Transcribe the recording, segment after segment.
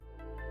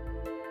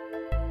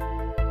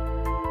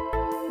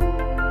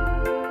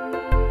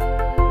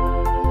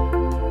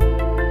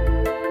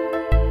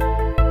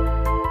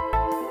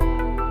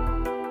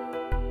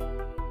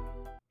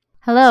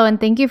Hello, and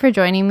thank you for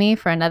joining me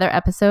for another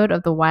episode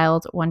of the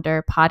Wild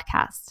Wonder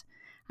podcast.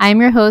 I'm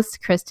your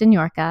host, Kristen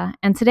Yorka,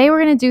 and today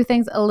we're going to do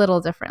things a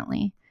little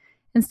differently.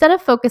 Instead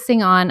of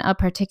focusing on a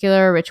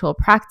particular ritual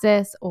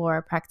practice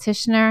or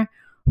practitioner,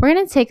 we're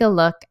going to take a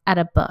look at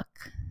a book.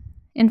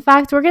 In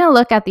fact, we're going to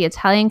look at the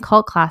Italian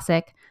cult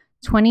classic,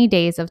 20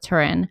 Days of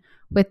Turin,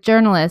 with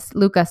journalist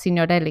Luca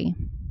Signorelli.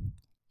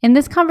 In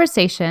this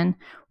conversation,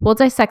 we'll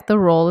dissect the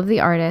role of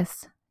the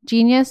artist,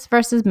 genius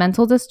versus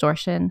mental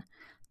distortion,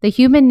 the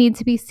human need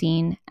to be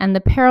seen, and the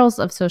perils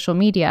of social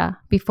media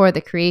before the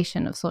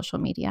creation of social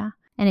media.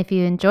 And if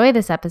you enjoy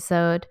this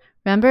episode,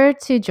 remember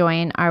to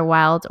join our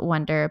Wild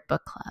Wonder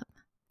Book Club.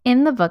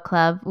 In the book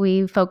club,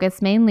 we focus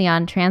mainly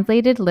on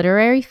translated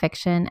literary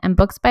fiction and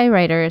books by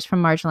writers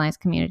from marginalized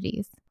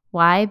communities.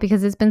 Why?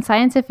 Because it's been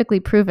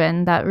scientifically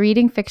proven that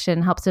reading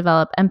fiction helps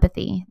develop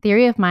empathy,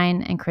 theory of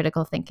mind, and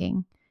critical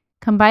thinking.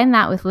 Combine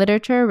that with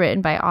literature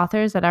written by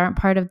authors that aren't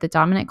part of the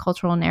dominant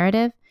cultural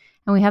narrative,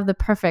 and we have the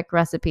perfect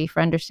recipe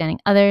for understanding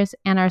others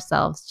and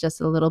ourselves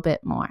just a little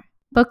bit more.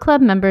 Book club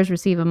members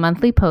receive a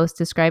monthly post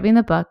describing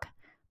the book,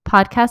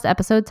 podcast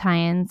episode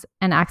tie-ins,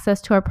 and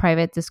access to our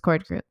private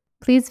Discord group.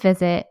 Please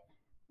visit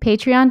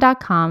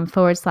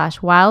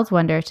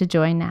patreon.com/wildwonder to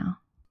join now.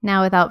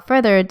 Now, without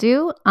further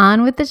ado,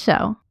 on with the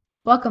show.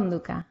 Welcome,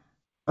 Luca.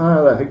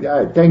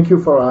 Thank you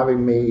for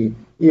having me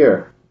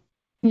here.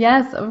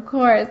 Yes, of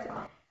course.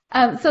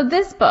 So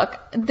this book,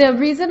 the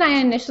reason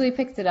I initially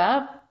picked it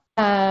up,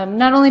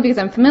 not only because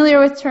I'm familiar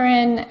with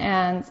Turin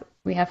and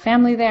we have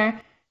family there,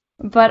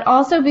 but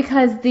also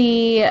because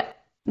the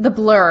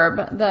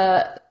blurb,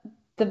 the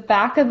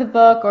back of the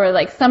book or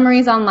like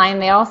summaries online,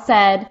 they all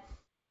said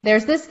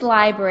there's this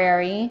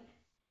library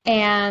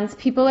and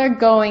people are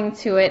going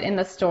to it in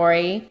the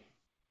story,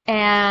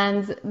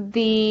 and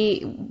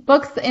the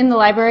books in the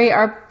library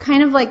are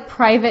kind of like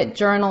private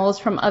journals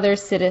from other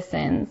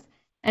citizens,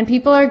 and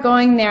people are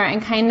going there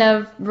and kind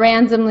of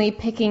randomly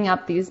picking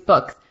up these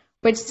books,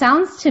 which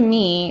sounds to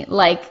me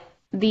like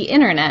the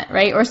internet,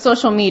 right? Or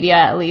social media,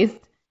 at least.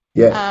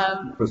 Yes,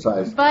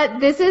 precisely. But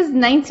this is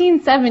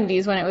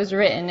 1970s when it was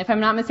written. If I'm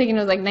not mistaken, it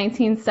was like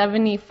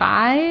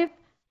 1975.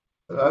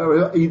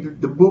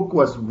 The book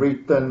was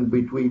written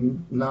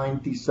between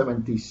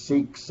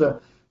 1976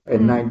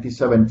 and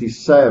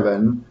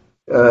 1977,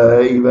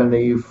 even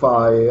if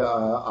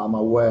I'm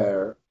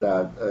aware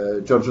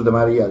that Giorgio De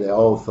Maria, the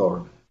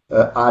author,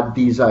 had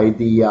this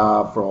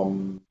idea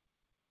from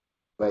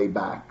way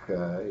back,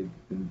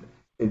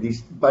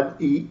 but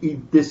he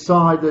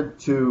decided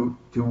to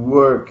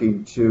work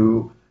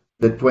into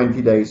the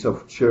 20 Days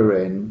of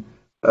Turin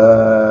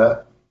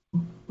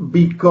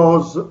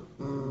because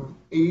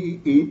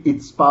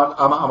it's part.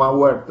 I'm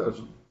aware,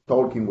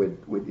 talking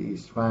with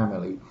his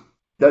family,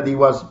 that it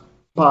was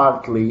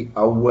partly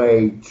a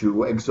way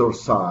to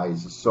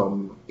exorcise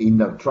some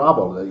inner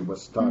trouble that he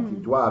was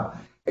starting to have,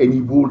 and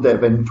he would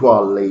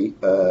eventually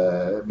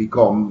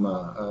become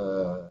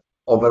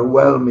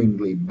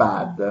overwhelmingly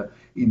bad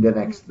in the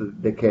next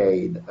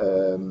decade.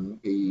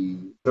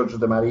 Giorgio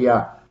De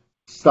Maria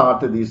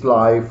started his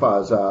life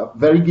as a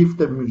very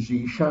gifted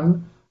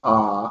musician,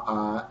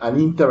 an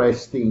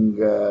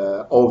interesting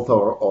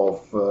author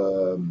of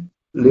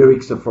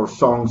lyrics for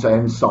songs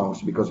and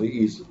songs, because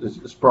his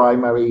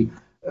primary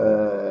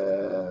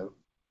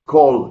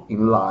goal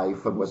in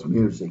life was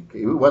music.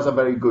 He was a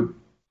very good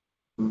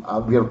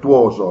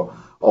virtuoso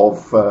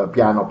of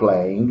piano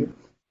playing.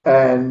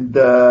 And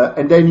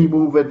then he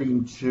moved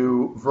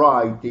into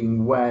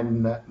writing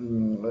when,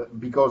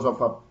 because of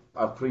a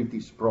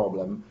arthritis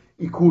problem,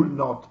 he could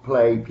not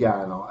play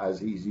piano as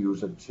he's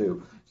used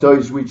to. So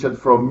he switched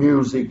from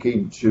music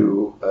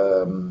into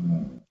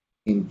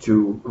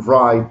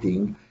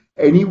writing,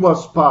 and he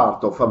was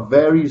part of a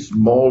very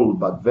small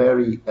but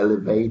very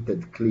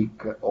elevated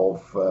clique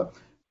of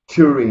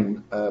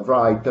Turin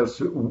writers,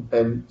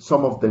 and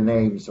some of the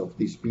names of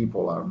these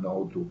people are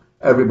known to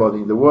everybody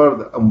in the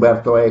world.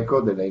 Umberto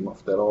Eco, The Name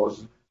of the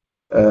Rose,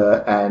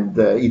 and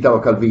Italo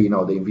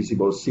Calvino, The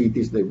Invisible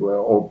Cities, they were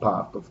all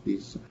part of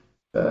this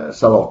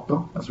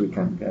salotto, as we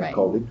can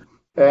call it.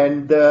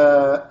 And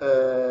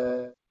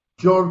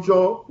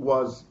Giorgio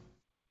was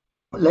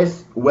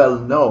less well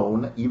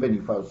known, even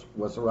if he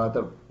was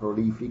rather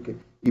prolific.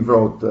 He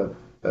wrote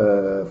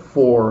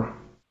 4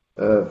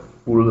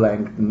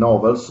 full-length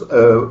novels.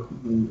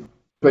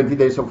 20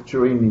 Days of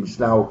Turin is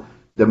now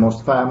the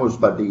most famous,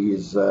 but he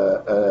is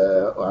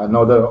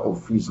another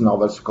of his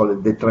novels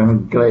called The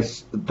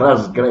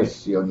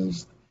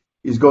Transgressionist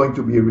is going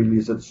to be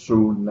released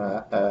soon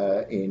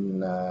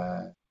in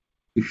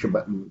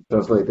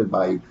translated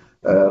by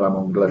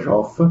Ramon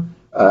Glazhov,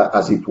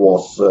 as it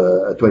was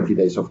 20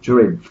 Days of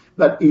Turin.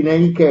 But in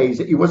any case,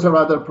 he was a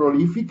rather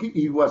prolific.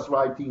 He was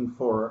writing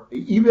he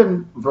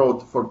even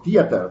wrote for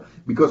theater,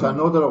 because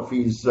another of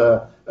his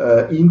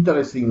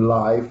interests in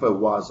life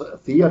was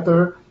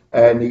theater,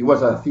 and he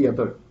was a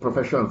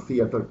professional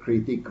theater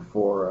critic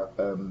for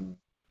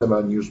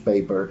several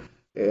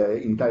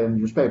Italian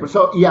newspapers.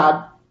 So he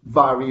had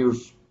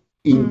various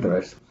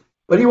interests.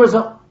 But he was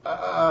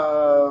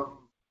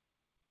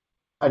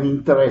an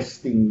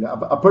interesting,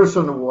 a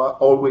person who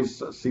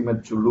always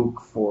seemed to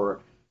look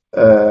for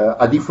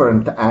a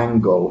different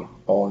angle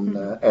on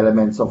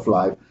elements of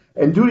life.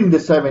 And during the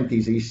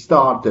 70s, he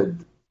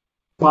started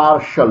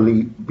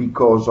partially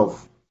because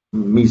of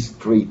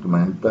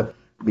mistreatment,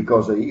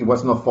 because he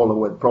was not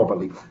followed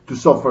properly, to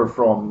suffer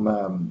from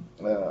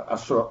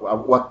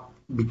what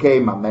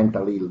became a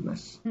mental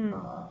illness,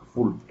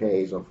 full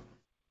case of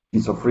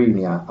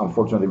schizophrenia,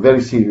 unfortunately,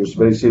 very serious,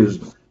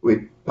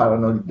 with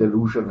paranoid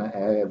delusion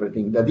and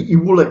everything, that he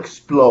will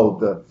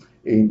explode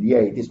in the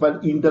 80s.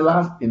 But in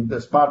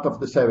the start of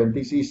the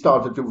 70s, he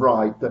started to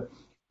write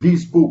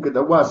this book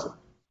that was,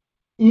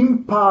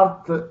 in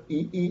part, the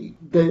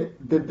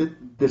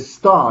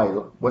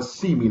style was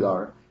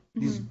similar,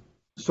 this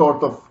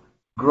sort of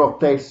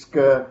grotesque,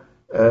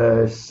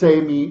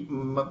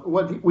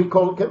 what we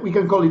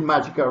can call it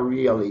magical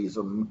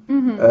realism,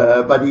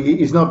 but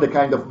it's not the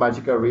kind of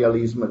magical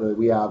realism that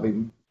we have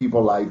in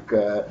people like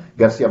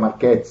Garcia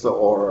Marquez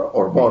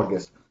or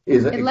Borges.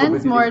 It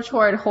lends more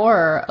toward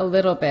horror a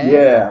little bit.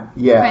 Yeah.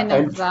 Kind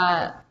of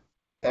that.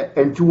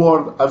 And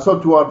toward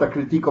a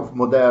critique of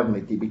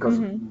modernity, because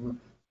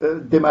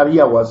De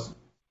Maria was,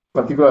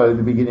 particularly at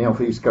the beginning of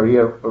his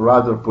career,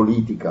 rather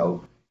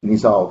political in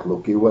his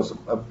outlook. He was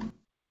a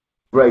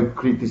great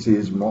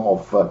criticism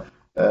of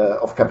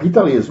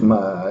capitalism.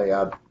 He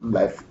had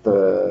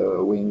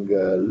left-wing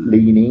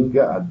leaning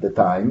at the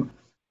time,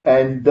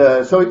 and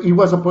so he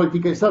was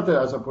he started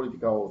as a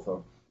political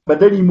author, but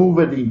then he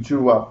moved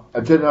into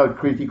a general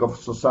critique of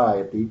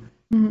society,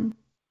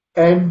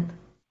 and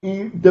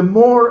the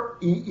more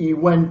he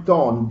went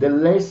on, the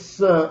less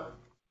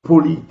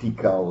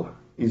political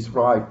his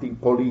writing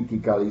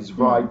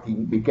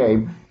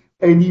became,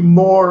 and he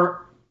more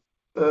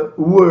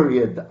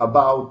worried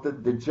about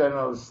the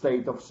general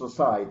state of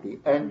society.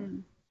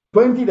 And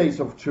 20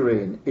 Days of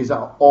Turin is a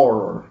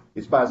horror.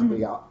 It's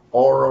basically a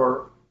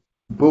horror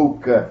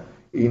book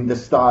in the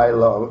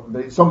style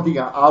of something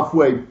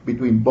halfway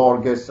between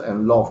Borges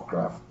and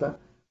Lovecraft,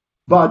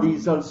 but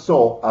it's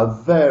also a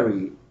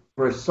very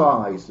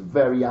precise,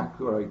 very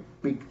accurate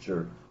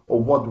picture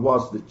of what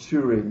was the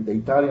Turin, the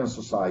Italian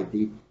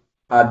society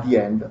at the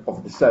end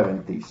of the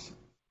 70s,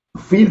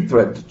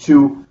 filtered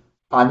to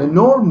an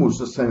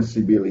enormous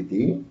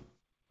sensibility,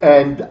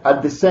 and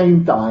at the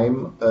same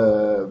time,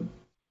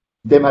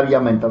 De Maria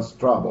mental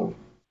trouble.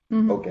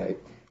 Okay,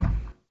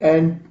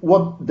 and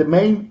what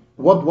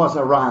was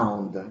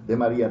around De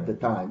Maria at the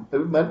time?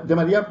 De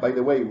Maria, by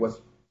the way, was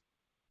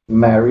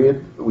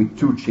married with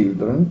 2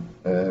 children,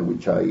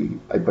 which I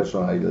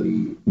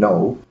personally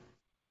know,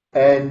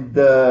 and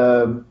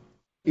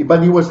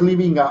but he was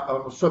living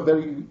a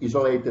very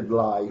isolated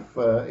life.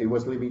 He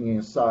was living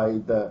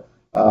inside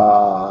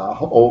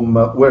home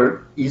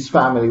where his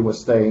family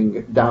was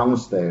staying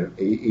downstairs.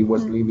 He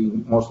was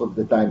living most of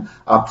the time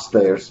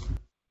upstairs,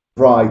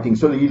 writing.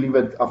 So he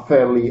lived a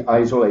fairly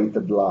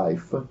isolated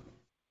life.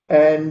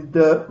 And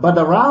but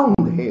around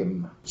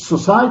him,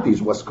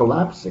 societies was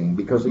collapsing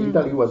because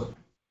Italy was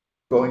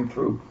going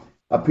through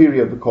a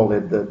period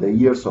called the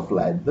Years of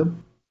Lead,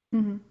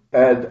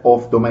 and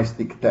of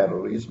domestic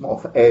terrorism,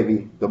 of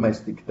heavy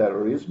domestic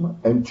terrorism.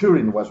 And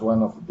Turin was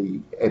one of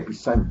the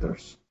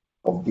epicenters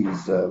of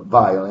this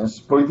violence.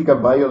 Political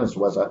violence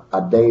was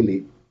a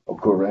daily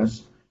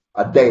occurrence,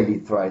 a daily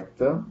threat.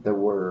 There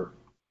were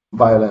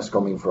violence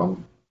coming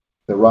from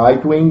the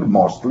right wing,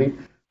 mostly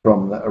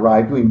from the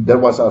right wing. There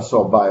was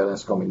also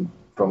violence coming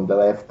from the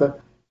left.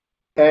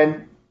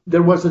 And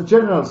there was a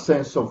general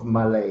sense of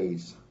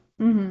malaise.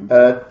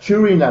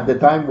 Turin at the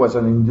time was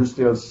an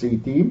industrial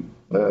city,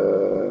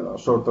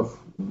 sort of,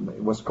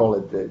 it was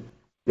called the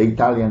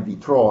Italian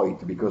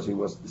Detroit because it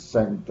was the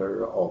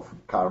center of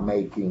car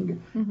making,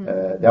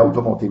 the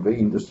automotive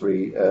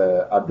industry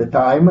at the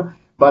time.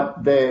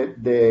 But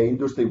the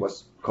industry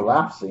was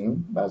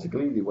collapsing,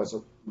 basically. It was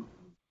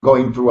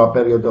going through a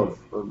period of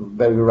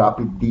very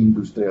rapid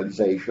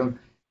deindustrialization.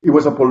 It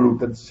was a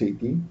polluted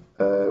city,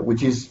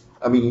 which is,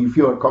 I mean, if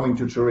you are coming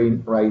to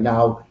Turin right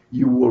now,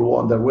 you will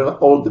wonder, well,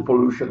 all the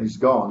pollution is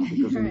gone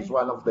because it is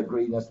one of the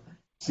greenest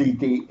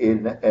city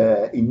in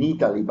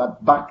Italy.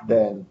 But back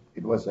then,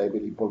 it was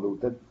heavily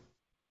polluted.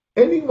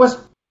 And it was,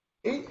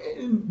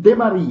 De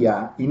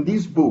Maria, in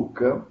this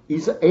book,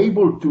 is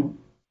able to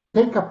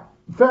take a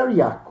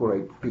very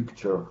accurate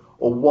picture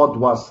of what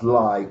was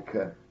like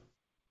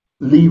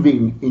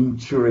living in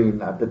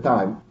Turin at the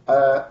time,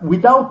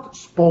 without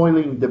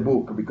spoiling the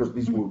book, because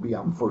this will be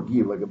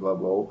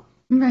unforgivable.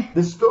 Right.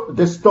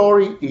 The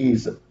story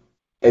is,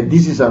 and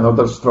this is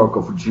another stroke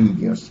of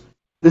genius,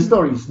 the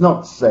story is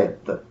not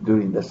set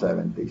during the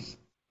 70s.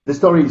 The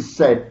story is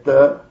set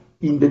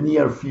in the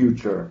near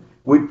future.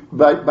 From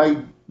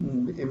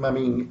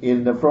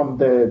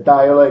the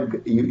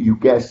dialogue, you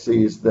guess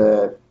is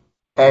the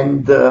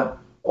end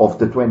of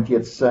the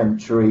 20th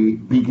century,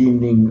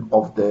 beginning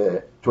of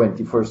the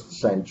 21st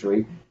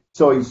century.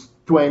 So it's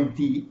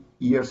 20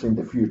 years in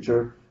the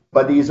future,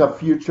 but it's a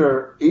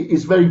future,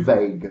 it's very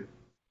vague.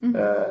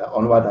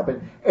 on what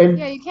happened. And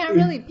Yeah, you can't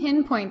really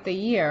pinpoint the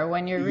year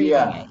when you're reading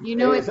yeah, it. You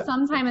know, it's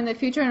sometime in the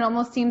future, and it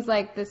almost seems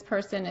like this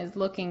person is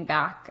looking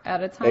back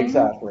at a time.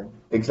 exactly,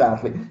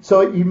 exactly.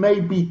 So it may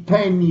be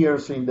 10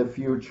 years in the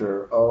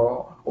future,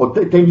 or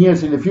 10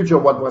 years in the future,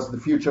 what was the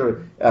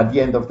future at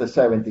the end of the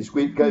 70s?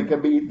 It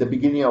can be the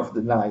beginning of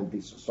the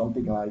 90s,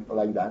 something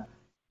like that.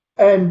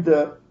 And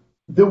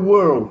the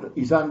world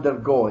is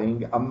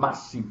undergoing a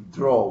massive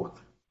drought.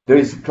 There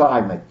is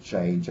climate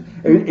change.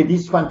 It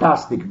is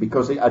fantastic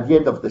because at the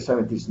end of the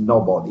 70s,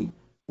 nobody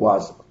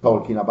was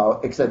talking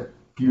about, except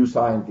few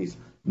scientists.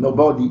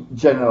 Nobody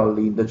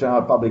generally, in the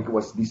general public,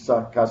 was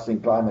discussing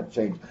climate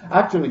change.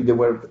 Actually, they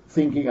were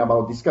thinking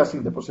about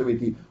discussing the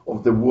possibility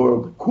of the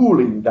world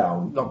cooling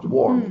down, not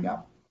warming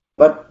up.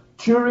 But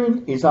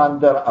Turin is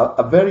under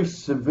a very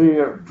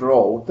severe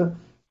drought.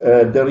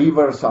 The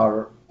rivers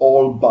are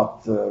all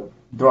but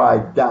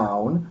dried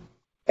down.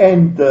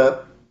 And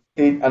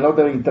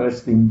another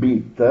interesting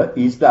bit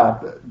is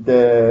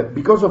that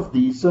because of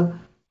this,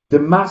 the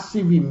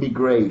massive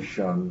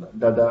immigration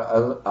that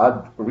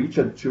had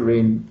reached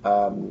Turin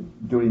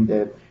during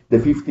the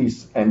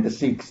 50s and the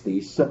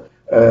 60s,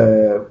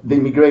 the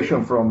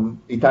immigration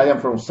from Italian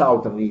from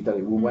southern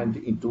Italy, we went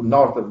into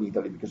northern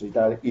Italy because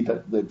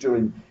the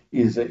Turin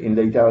is in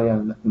the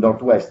Italian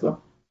northwest.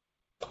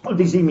 All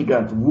these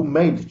immigrants who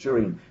made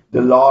Turin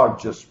the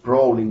largest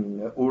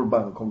sprawling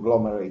urban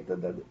conglomerate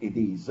that it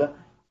is,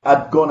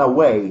 had gone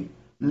away,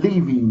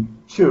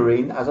 leaving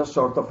Turin as a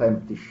sort of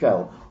empty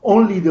shell.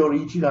 Only the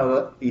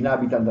original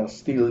inhabitants are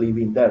still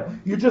living there.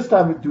 You just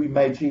have to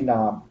imagine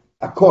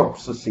a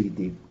corpse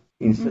city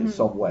in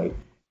some way.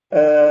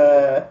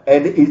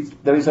 And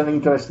there is an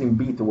interesting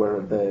bit where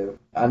the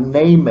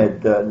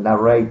unnamed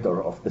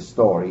narrator of the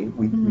story,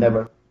 we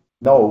never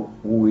know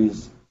who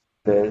is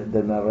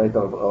the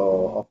narrator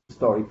of the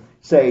story,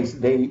 says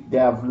they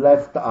have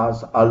left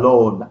us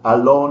alone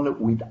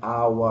with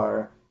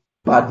our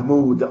bad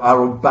mood,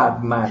 our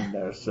bad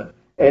manners.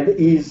 And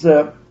it's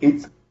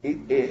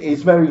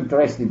very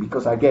interesting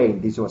because,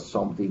 again, this was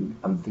something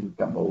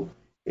unthinkable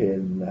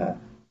in the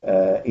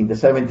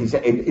 70s.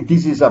 And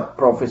this is a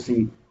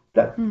prophecy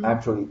that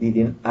actually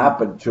didn't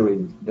happen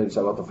during, there is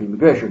a lot of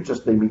immigration.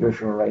 Just the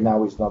immigration right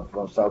now is not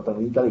from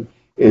southern Italy,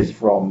 is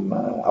from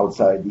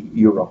outside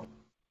Europe.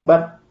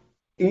 But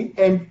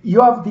and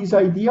you have this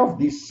idea of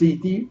this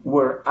city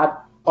where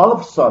all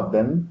of a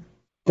sudden,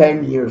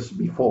 10 years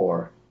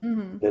before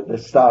the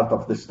start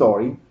of the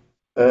story,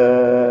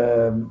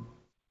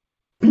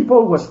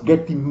 people was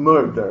getting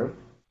murdered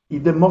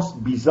in the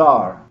most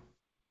bizarre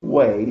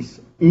ways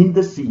in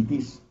the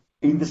streets,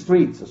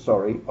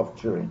 of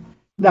Turin.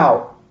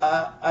 Now,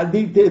 I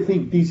think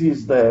this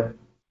is the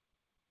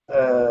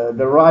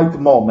right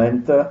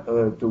moment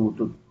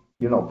to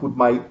put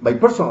my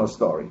personal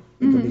story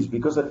into this,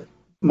 because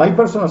my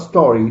personal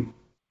story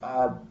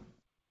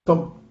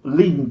some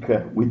link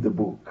with the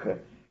book,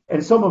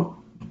 and some of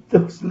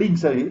those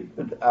links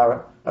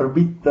are a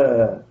bit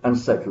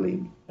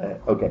unsettling.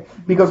 Okay,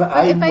 because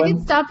But if I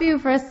could stop you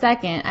for a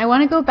second, I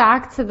want to go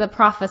back to the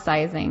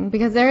prophesizing,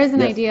 because there is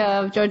an yes, idea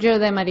of Giorgio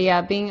de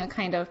Maria being a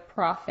kind of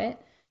prophet.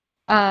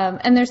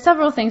 And there's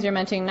several things you're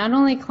mentioning, not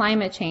only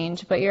climate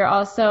change, but you're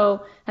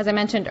also, as I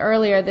mentioned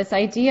earlier, this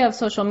idea of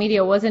social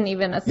media wasn't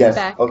even a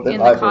speck of the in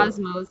the library.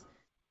 cosmos.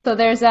 So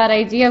there's that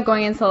idea of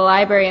going into the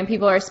library and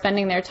people are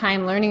spending their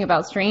time learning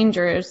about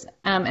strangers,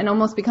 and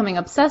almost becoming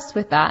obsessed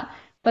with that.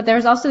 But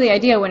there's also the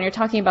idea when you're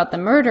talking about the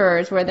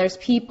murderers, where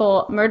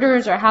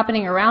murderers are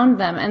happening around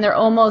them and they're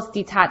almost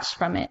detached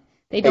from it.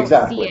 They don't see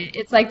Exactly. it.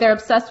 It's like they're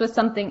obsessed with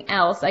something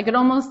else. I could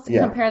almost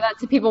Yeah. compare that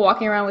to people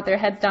walking around with their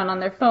heads down on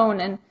their phone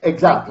and like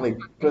Exactly,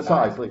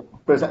 distracted by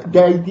it. precisely.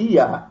 The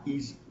idea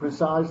is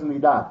precisely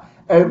that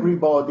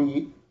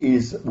everybody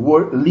is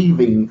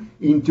living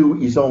into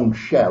his own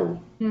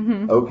shell.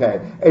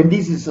 Okay, and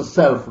this is a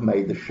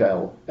self-made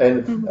shell.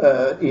 And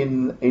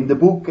in the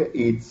book,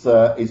 it's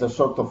a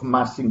sort of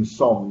mass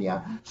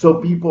insomnia.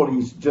 So people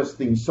is just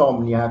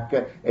insomniac,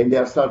 and they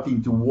are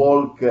starting to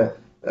walk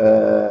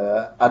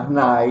at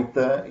night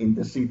in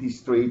the city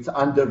streets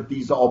under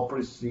this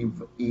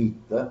oppressive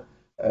heat.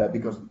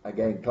 Because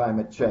again,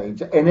 climate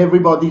change, and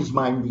everybody's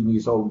minding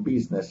his own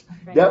business.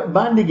 Right. They're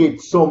minding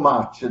it so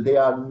much they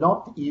are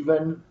not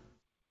even,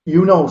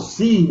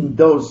 seeing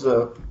those,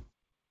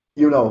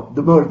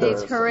 the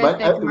murders. These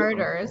horrific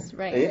murders,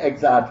 right?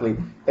 Exactly,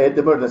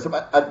 the murders.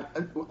 But,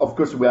 of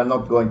course, we are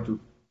not going to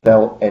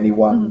tell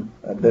anyone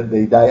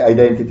the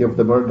identity of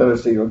the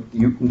murderers.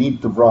 You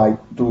need to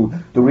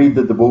read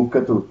the book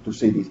to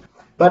see this.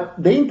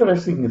 But the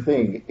interesting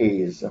thing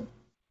is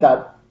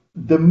that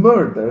the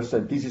murders,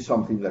 and this is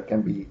something that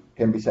can be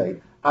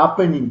said,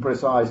 happen in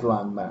precise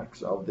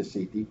landmarks of the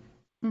city.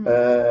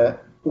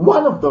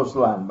 One of those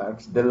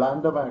landmarks, the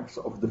landmarks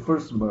of the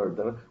first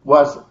murder,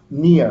 was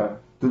near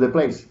to the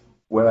place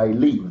where I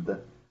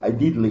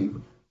did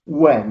live,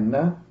 when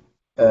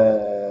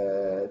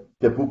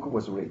the book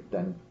was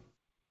written.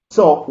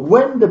 So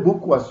when the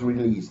book was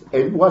released,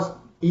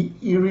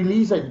 he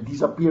released and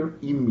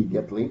disappeared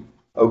immediately.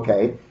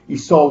 Okay, he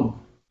sold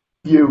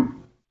few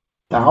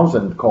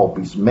 1,000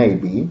 copies,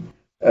 maybe.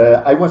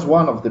 I was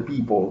one of the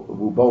people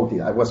who bought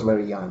it. I was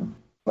very young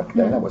back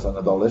then. I was an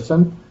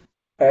adolescent.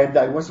 And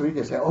I was reading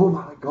and say, oh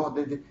my God,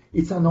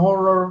 it's an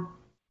horror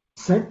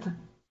set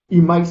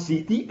in my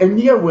city and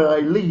near where I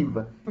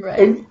live. Right.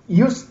 And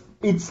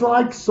it's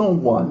like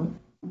someone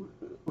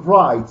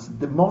writes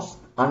the most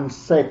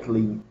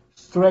unsettling,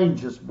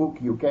 strangest book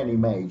you can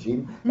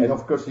imagine. And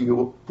of course,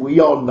 we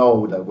all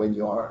know that when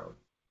you are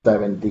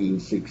 17,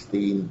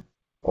 16,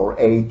 or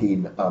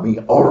 18, I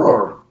mean,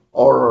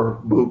 horror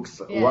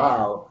books. Yeah.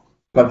 Wow.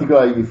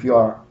 Particularly if you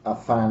are a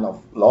fan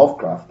of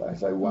Lovecraft,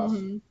 as I was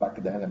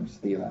back then,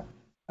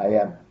 I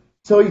am.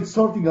 So it's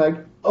something like,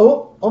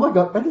 oh my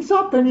God, but it's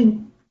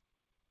happening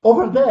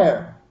over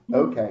there.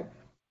 Okay.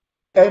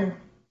 And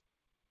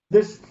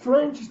the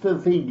strangest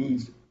thing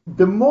is,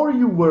 the more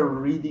you were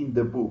reading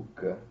the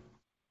book,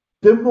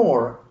 the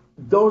more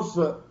those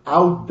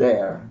out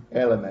there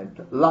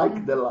element,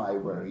 like the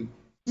library,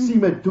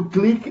 seemed to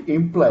click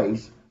in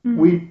place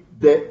with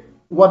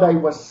what I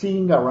was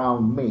seeing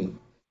around me.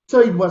 So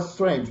it was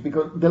strange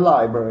because the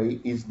library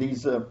is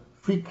this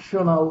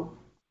fictional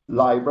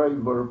library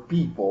where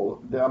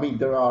people,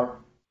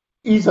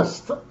 is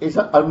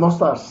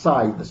almost a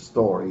side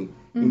story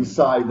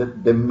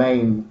inside the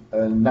main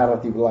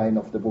narrative line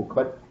of the book.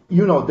 But,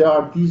 there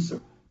are these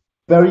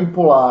very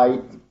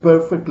polite,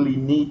 perfectly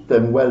neat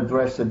and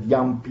well-dressed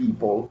young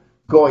people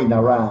going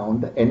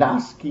around and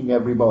asking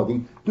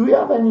everybody, do you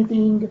have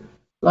anything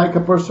like a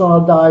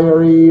personal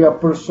diary, a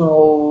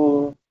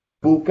personal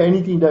book,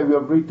 anything that you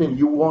have written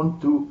you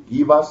want to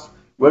give us?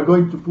 We're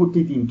going to put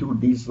it into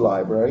this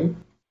library,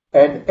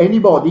 and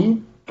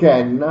anybody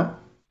can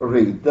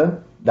read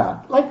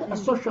that, like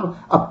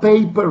a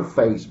paper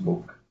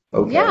Facebook.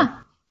 Okay. Yeah.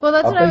 Well,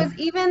 that's what I was,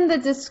 even the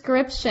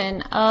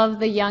description of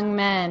the young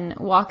men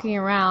walking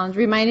around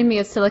reminded me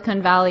of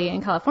Silicon Valley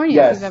in California,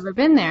 yes, if you've ever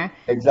been there.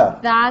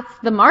 Exactly. That's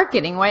the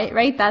marketing,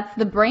 right? That's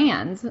the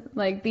brand.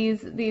 Like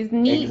these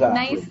neat,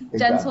 nice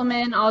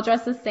gentlemen all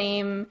dressed the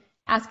same,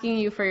 asking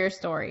you for your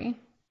story.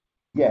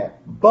 Yeah,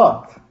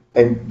 but,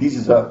 and this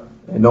is an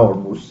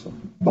enormous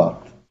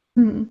but,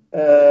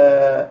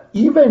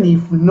 even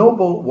if no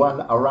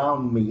one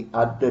around me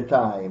at the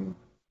time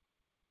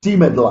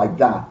seemed like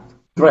that,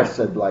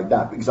 dressed like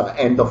that, because at the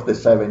end of the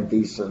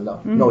 70s,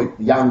 no,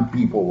 young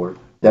people were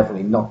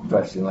definitely not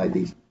dressing like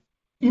this.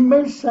 It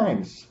made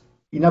sense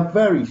in a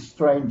very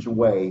strange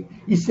way.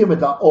 It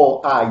seemed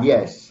that,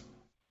 yes,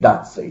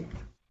 that's it.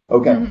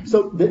 Okay,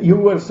 so you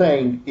were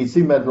saying it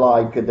seemed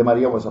like De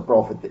Maria was a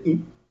prophet. It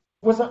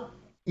was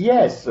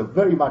yes,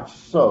 very much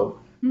so.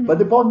 But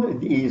the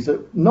point is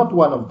not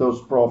one of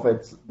those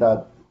prophets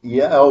that,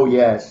 he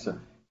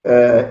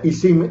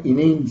seemed in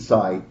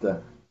insight.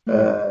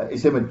 He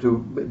seemed to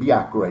be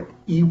accurate.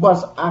 He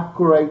was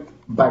accurate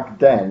back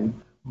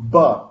then,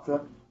 but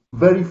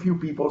very few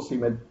people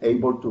seemed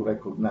able to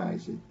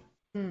recognize it.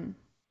 And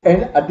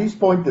at this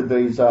point, there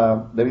is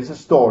a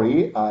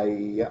story.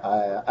 I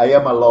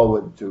am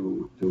allowed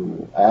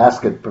to I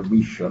asked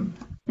permission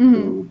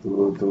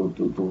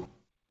to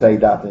say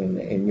that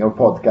in your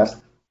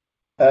podcast.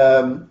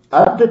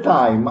 At the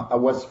time, I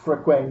was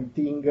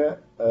frequenting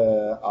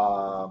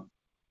a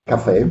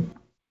cafe,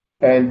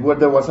 and where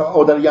there was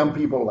other young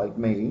people like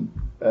me,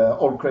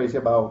 all crazy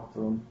about,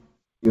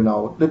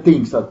 the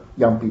things that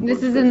young people.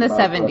 This is in the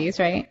 70s,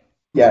 right?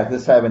 Yeah, the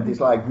 70s,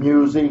 like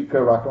music,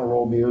 rock and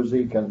roll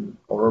music, and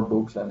horror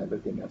books and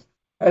everything else.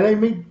 And I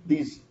meet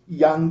this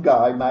young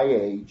guy my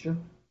age,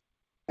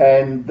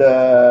 and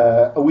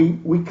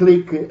we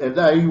click,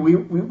 and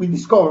we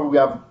discover we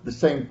have the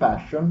same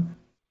passion.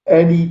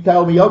 And he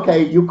tell me,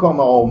 okay, you come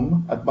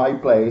home at my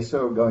place.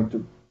 So we're going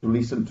to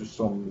listen to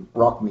some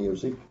rock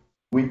music.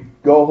 We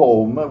go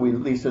home, we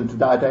listen to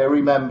that. I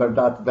remember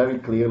that very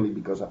clearly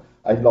because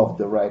I loved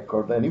the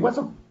record. And he was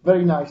a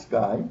very nice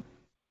guy.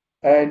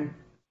 And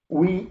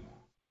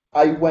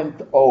I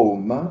went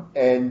home,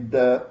 and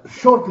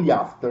shortly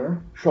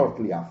after,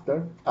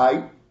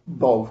 I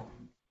bought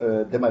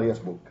De Maria's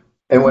book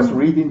and was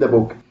reading the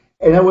book.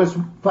 And I was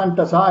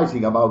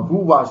fantasizing about who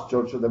was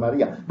Giorgio De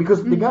Maria,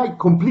 because the guy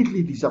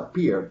completely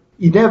disappeared.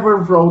 He never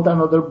wrote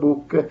another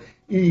book.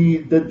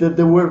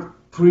 There were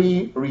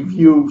 3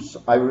 reviews,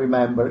 I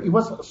remember. It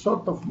was a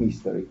sort of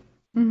mystery.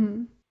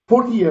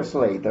 40 years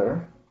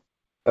later,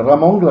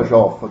 Ramon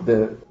Glazhov,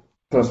 the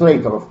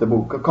translator of the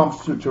book,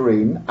 comes to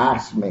Turin,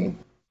 asks me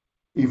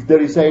if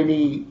there is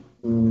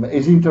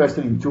is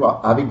interested in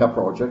having a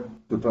project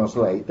to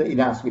translate. He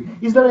asked me,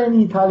 is there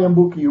any Italian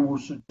book you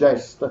would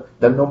suggest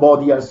that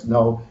nobody else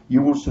knows,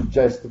 you would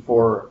suggest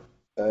for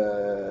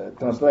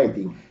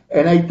translating?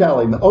 And I tell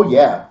him, oh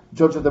yeah,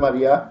 Giorgio De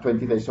Maria,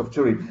 20 Days of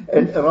Turin.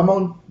 And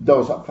Ramon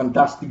does a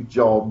fantastic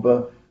job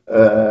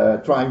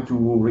trying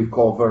to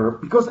recover,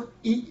 because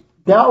the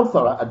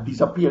author had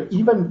disappeared.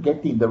 Even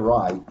getting the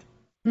rights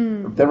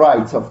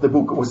of the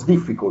book was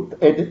difficult.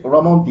 And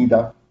Ramon did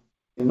an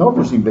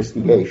enormous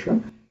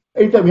investigation.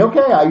 And he told me,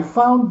 okay, I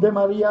found De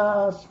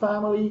Maria's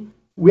family.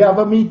 We have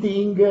a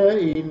meeting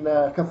in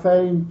a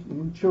cafe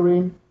in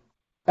Turin.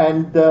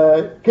 And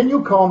can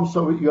you come?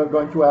 So you're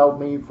going to help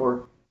me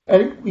for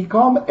And we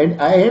come,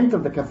 and I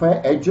entered the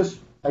cafe.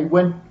 I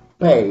went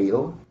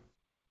pale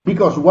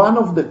because one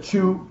of the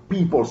two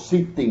people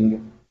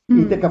sitting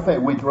in the cafe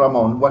with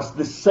Ramon was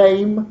the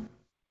same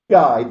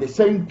guy, the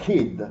same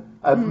kid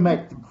I've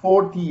met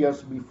 40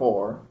 years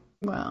before.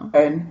 Wow.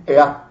 And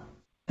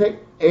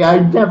I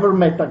never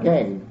met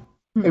again.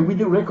 And we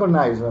do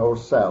recognize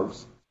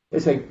ourselves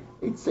and say,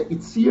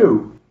 it's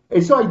you.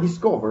 And so I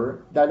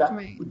discovered that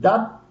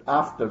that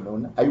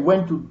afternoon I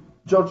went to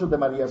Giorgio De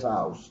Maria's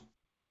house.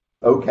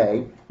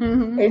 Okay.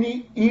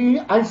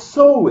 And I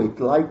saw it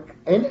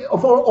and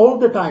for all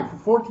the time, for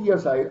 40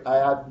 years, I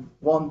had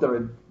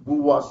wondered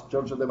who was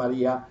Giorgio De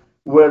Maria,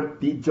 where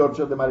did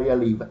Giorgio De Maria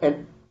live?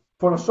 And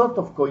for a sort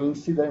of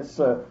coincidence,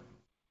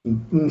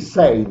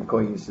 insane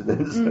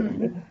coincidence,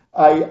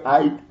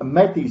 I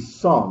met his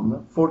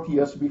son 40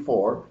 years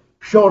before,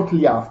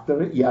 shortly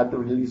after he had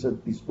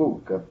released this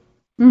book.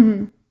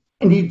 And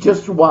it's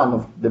just one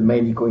of the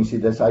many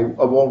coincidences. I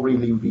won't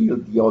really reveal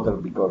the other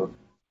because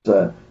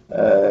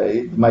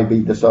it might be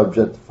the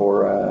subject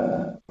for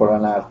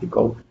an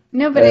article.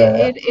 No, but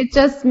it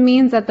just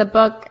means that the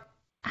book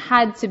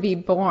had to be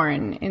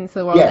born into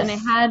the world, yes. and it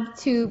had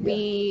to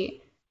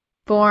be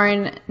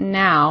born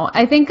now.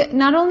 I think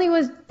not only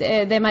was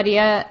De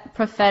Maria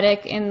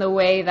prophetic in the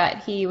way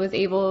that he was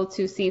able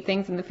to see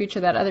things in the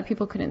future that other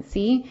people couldn't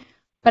see,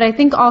 but I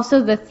think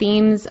also the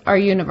themes are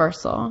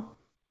universal.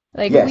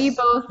 Like yes, we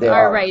both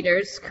are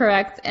writers,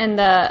 correct? And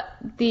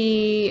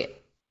the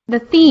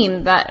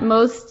theme that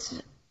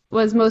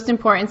was most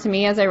important to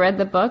me as I read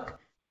the book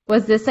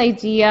was this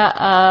idea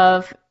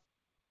of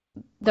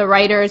the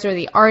writer's or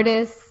the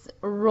artist's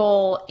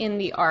role in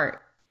the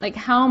art. Like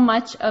how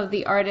much of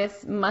the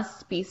artist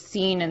must be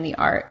seen in the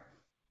art.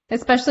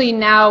 Especially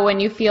now when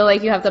you feel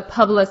like you have to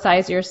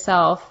publicize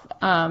yourself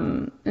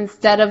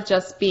instead of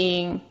just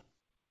putting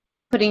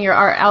your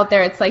art out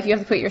there. It's like you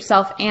have to put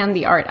yourself and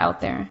the art out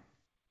there.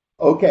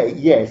 Okay,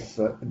 yes.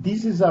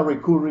 This is a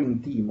recurring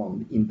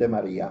theme in De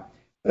Maria.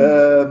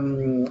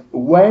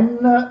 When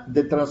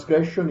The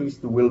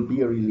Transgressionist will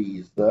be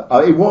released,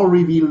 I won't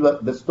reveal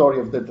the story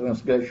of The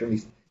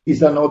Transgressionist.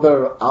 It's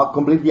another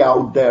completely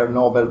out there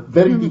novel,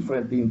 very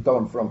different in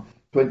tone from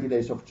 20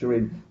 Days of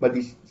Turin, but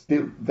it's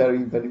still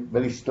very, very,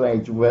 very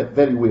strange,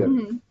 very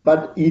weird.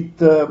 But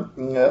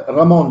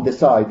Ramon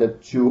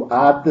decided to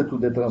add to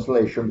the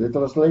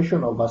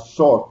translation of a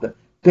sort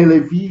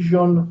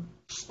television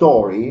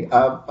story,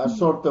 a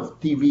sort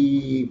of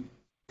TV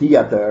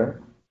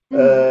theater.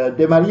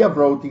 De Maria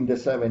wrote in the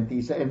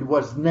 70s and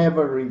was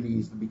never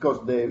released because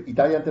the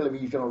Italian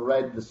television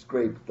read the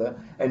script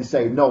and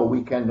say, no,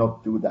 we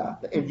cannot do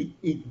that. And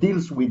it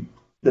deals with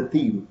the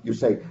theme, you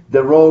say,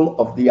 the role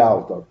of the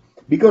author,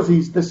 because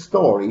it's the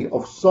story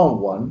of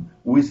someone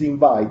who is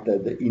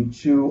invited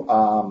into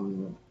a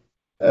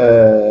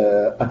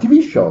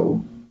TV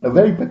show, a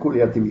very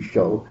peculiar TV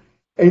show,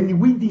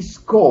 and we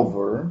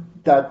discover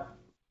that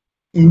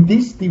in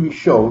this TV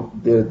show,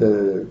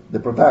 the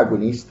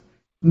protagonist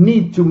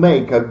need to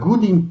make a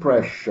good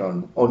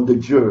impression on the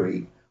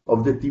jury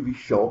of the TV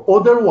show.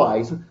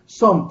 Otherwise,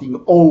 something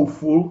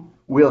awful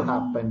will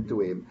happen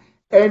to him.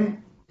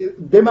 And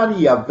De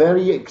Maria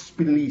very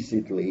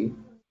explicitly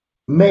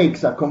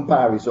makes a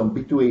comparison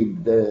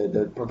between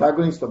the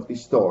protagonist of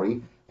this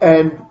story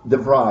and the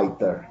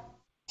writer,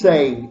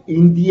 saying,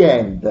 in the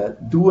end,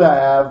 do I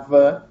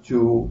have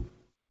to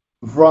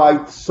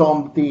write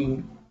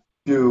something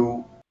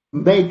to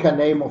make a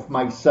name of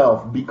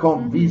myself,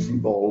 become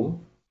visible,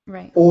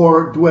 right?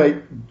 Or do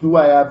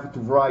I have to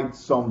write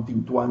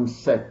something to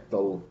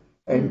unsettle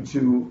and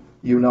to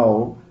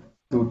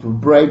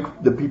break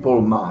the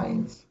people's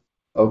minds?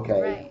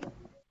 Okay. Right.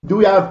 Do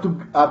we have to?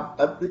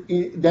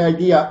 The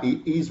idea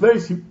is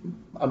very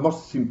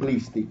almost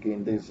simplistic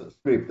in this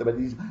script, but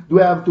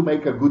do I have to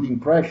make a good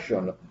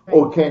impression,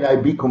 or can I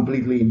be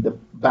completely in the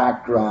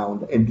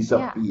background and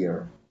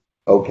disappear?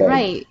 Yeah. Okay.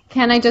 Right.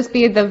 Can I just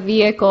be the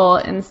vehicle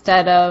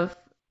instead of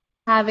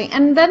having?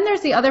 And then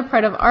there's the other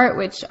part of art,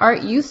 which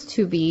art used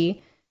to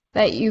be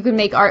that you can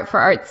make art for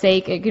art's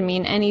sake. It can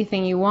mean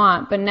anything you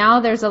want, but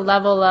now there's a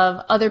level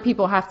of other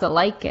people have to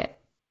like it,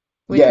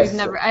 which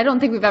I don't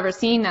think we've ever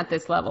seen at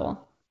this level.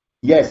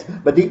 Yes,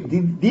 but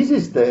this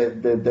is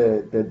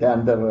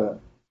the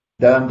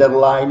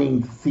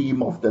underlining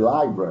theme of the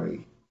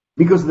library,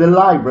 because the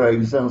library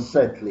is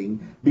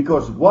unsettling,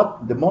 because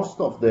most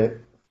of the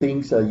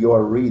things that you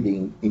are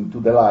reading into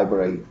the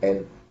library,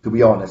 and to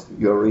be honest,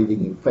 you're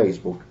reading in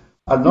Facebook,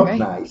 are not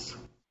nice.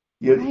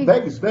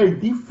 It's very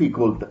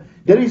difficult.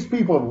 There is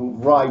people who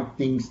write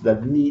things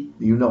that need,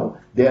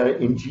 they are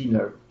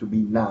engineered to be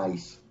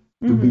nice,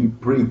 to be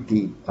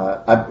pretty.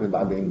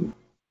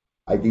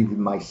 I did it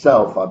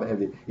myself.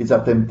 It's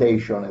a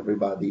temptation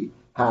everybody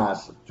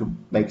has to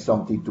make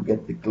something to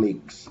get the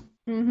clicks.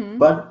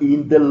 But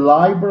in the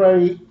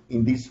library,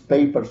 in this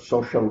paper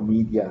social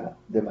media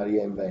De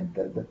Maria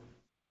invented,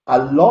 a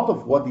lot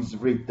of what is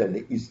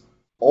written is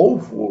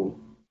awful,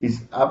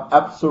 is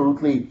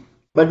absolutely,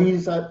 but it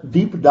is a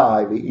deep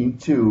dive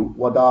into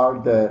what are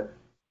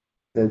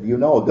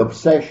the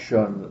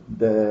obsession,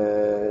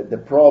 the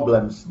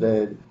problems,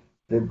 the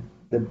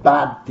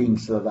bad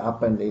things that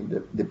happen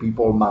in the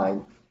people's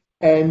mind.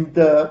 And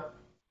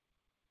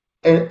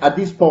at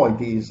this point,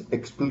 he is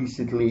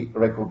explicitly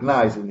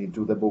recognizing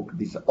into the book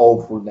this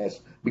awfulness,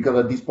 because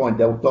at this point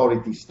the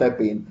authorities step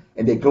in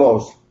and they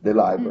close the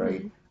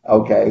library.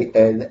 Okay,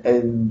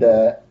 and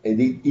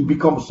it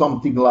becomes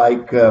something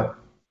like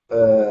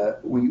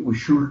we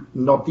should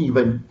not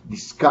even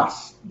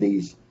discuss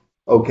this.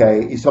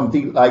 Okay, it's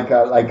something like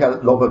a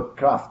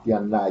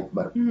Lovecraftian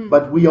nightmare.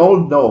 But we all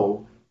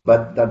know,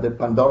 that the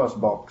Pandora's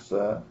box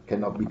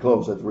cannot be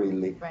closed,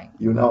 really. Right.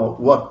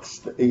 What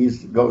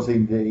goes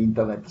in the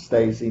internet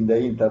stays in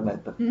the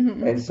internet.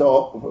 And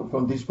so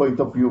from this point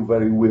of view,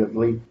 very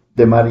weirdly,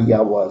 De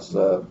Maria was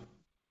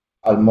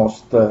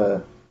almost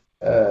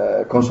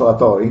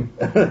consolatory.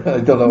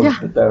 I don't know if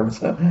the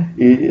terms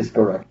is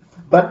correct.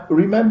 But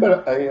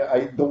remember,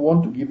 I don't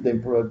want to give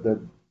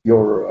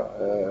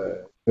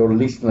your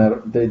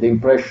listener the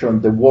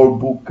impression the whole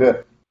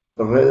book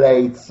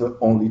relates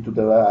only to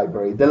the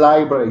library. The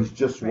library is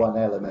just one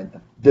element.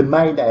 The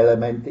main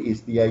element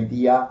is the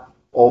idea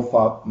of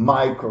a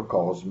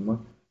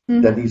microcosm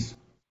that is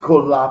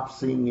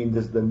collapsing in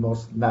the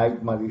most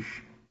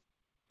nightmarish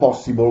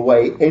possible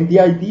way. And the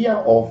idea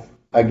of,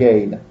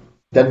 again,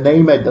 the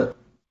named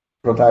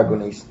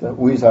protagonist,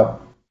 who is a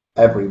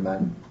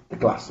everyman, the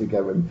classic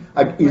everyman,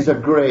 is a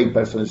gray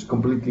person, is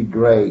completely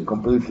gray,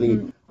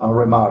 completely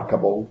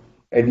unremarkable,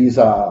 and he's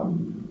a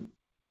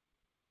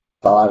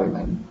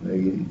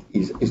salaryman.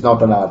 He's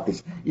not an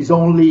artist. His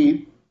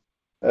only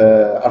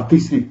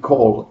artistic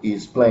call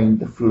is playing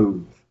the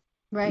flute,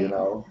 right?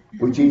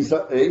 Which is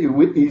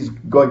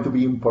going to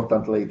be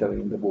important later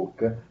in the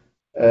book.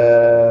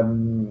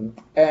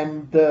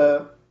 And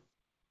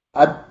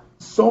at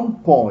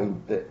some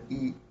point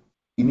in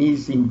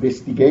his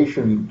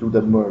investigation into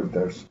the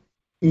murders,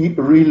 he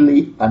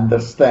really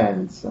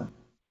understands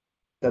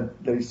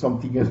that there is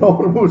something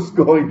enormous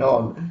going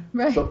on,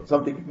 right?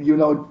 Something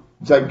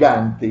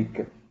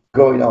gigantic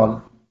going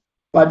on,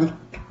 but he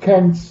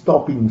can't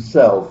stop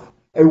himself.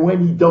 And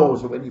when he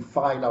does, when he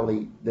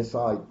finally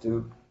decides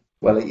to,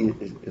 well,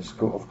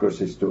 of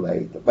course it's too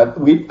late. But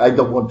I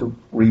don't want to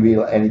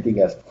reveal anything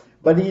else.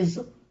 But he's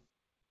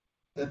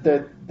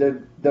the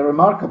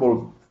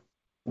remarkable,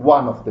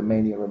 one of the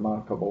many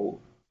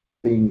remarkable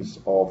things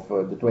of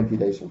the 20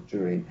 Days of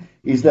Turin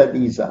is that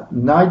it's a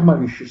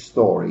nightmarish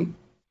story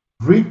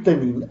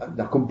written in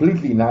a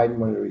completely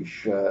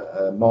nightmarish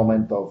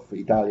moment of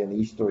Italian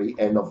history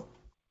and of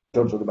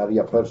Giorgio de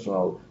Maria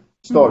personal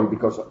story,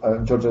 because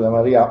Giorgio de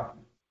Maria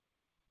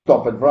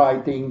stopped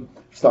writing,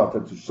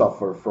 started to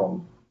suffer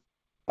from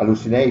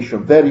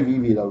hallucination, very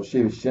vivid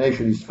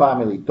hallucination. His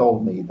family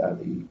told me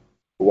that he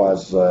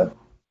was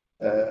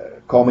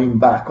coming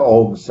back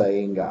home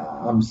saying,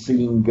 I'm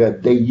seeing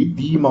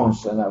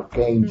demons and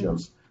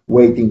archangels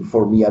waiting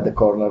for me at the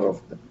corner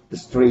of the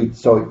street.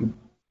 So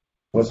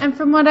and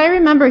from what I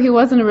remember, he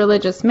wasn't a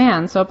religious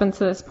man, so up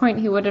until this point,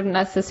 he would have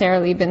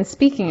necessarily been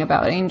speaking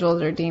about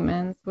angels or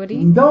demons, would he?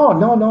 No.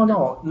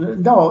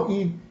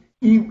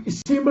 He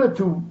seemed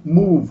to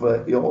move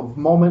a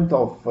moment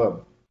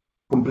of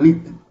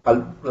complete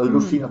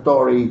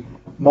hallucinatory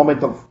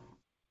moment of,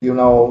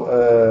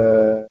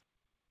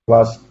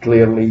 was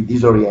clearly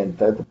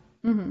disoriented,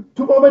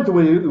 to a moment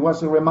where he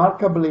was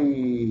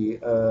remarkably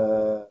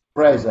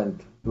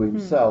present to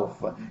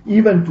himself,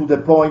 even to the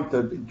point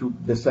to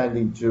descend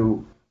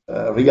into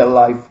real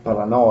life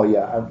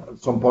paranoia. At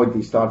some point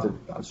he started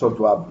also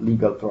to have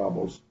legal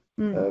troubles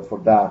for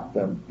that,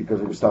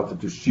 because he started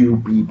to sue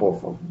people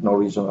for no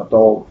reason at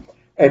all.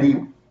 And he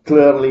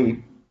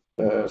clearly,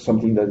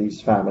 something that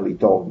his family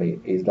told me,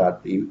 is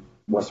that he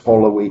was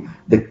following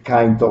the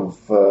kind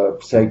of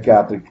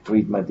psychiatric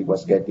treatment he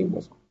was getting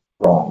was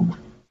wrong.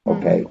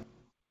 Okay.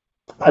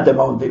 At the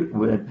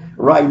moment,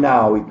 right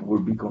now, it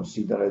would be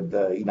considered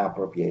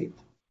inappropriate.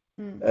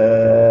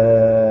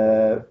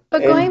 But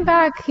going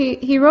back,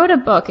 he wrote a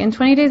book in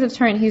 20 Days of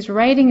Turin. He's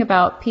writing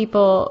about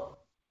people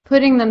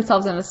putting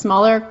themselves in a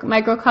smaller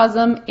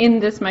microcosm in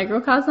this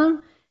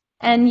microcosm,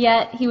 and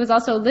yet he was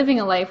also living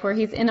a life where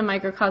he's in a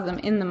microcosm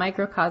in the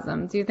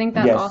microcosm. Do you think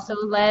that also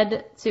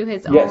led to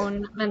his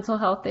own mental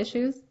health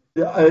issues?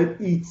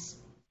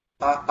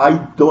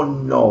 I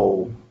don't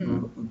know,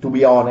 to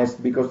be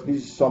honest, because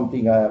this is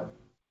something I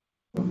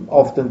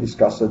often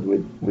discussed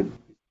with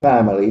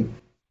family.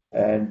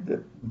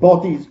 And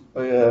both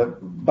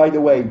by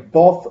the way,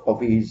 both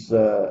of his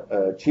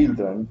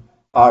children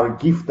are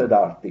gifted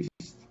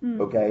artists.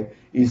 Okay,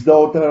 his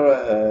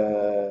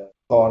daughter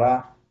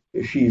Cora,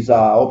 she's an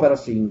opera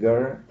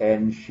singer,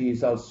 and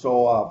she's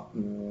also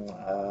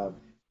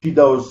she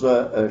does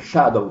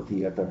shadow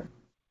theater.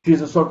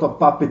 She's a sort of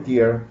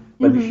puppeteer,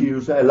 but she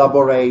uses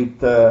elaborate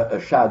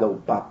shadow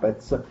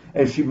puppets,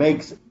 and she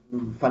makes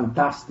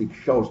fantastic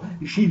shows.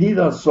 She did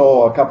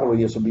also a couple of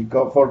years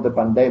before the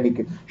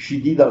pandemic.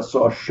 She did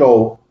also a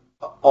show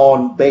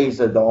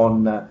based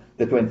on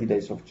the 20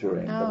 Days of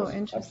Turin. Oh, that was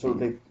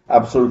interesting.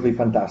 absolutely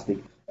fantastic.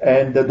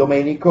 And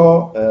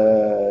Domenico,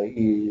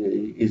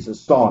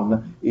 his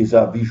son, is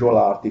a visual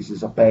artist,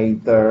 is a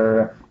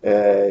painter,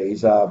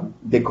 is a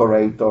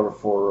decorator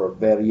for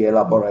very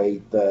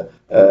elaborate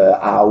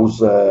house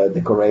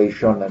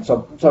decoration, and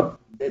so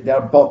they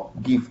are both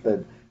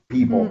gifted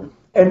people.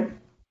 And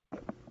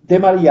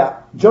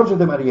Giorgio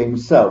De Maria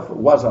himself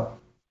was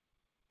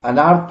an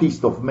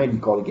artist of many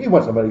qualities. He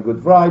was a very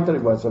good writer, he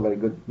was a very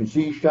good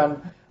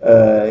musician,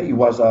 he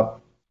was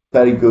a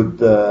very good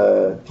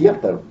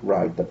theater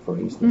writer, for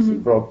instance. He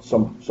wrote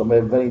some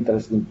very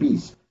interesting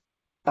piece.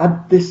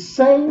 At the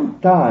same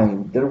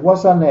time, there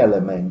was an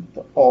element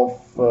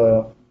of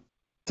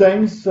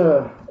sense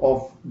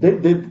of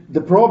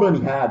the problem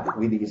he had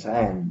with his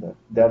hand,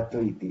 the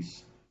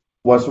arthritis,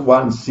 was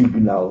one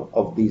signal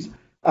of this.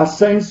 A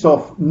sense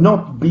of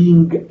not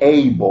being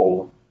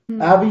able,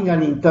 having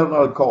an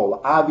internal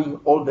call, having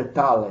all the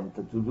talent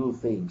to do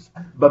things,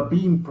 but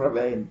being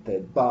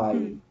prevented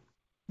by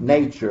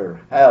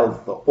nature,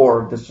 health,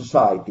 or the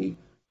society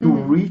to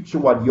reach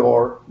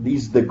this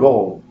is the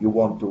goal you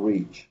want to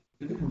reach.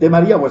 De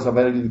Maria was a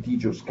very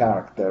litigious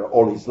character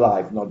all his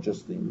life, not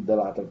just in the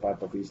latter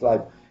part of his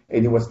life,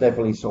 and he was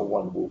definitely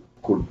someone who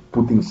could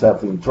put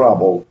himself in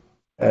trouble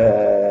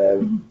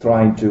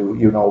trying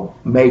to,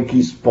 make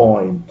his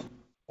point.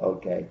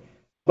 Okay,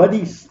 but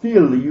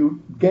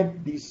you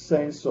get this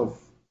sense of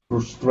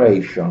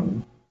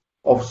frustration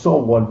of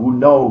someone who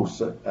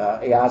knows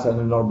he has an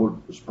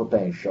enormous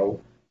potential,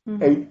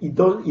 and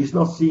he's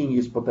not seeing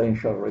his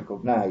potential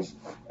recognized.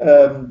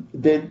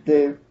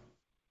 The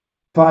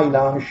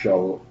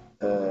financial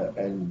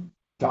and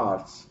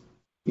charts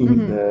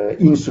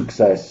in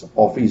success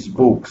of his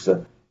books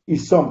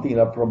is something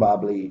that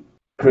probably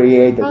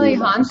created probably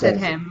haunted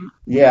him.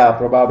 Yeah,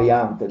 probably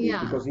haunted him,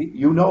 because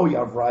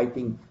you're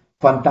writing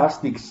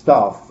fantastic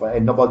stuff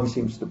and nobody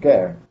seems to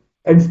care.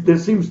 And there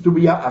seems to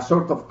be a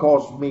sort of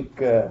cosmic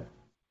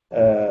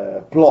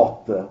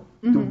plot to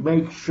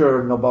make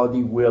sure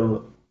nobody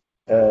will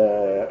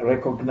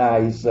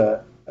recognize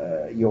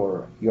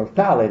your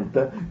talent.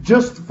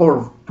 Just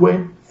for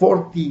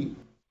 40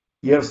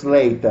 years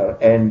later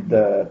and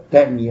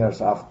 10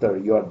 years after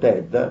you are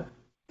dead,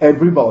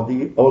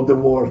 everybody, all the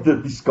world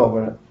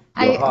discover.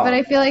 But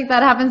I feel like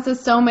that happens to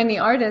so many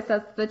artists.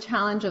 That's the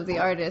challenge of the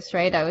artist,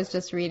 right? I was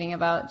just reading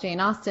about Jane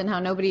Austen, how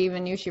nobody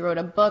even knew she wrote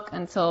a book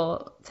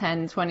until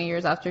 10, 20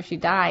 years after she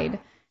died,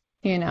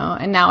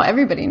 and now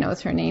everybody knows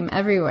her name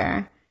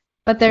everywhere.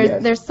 But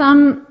there's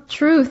some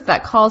truth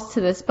that calls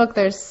to this book.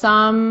 There's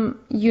some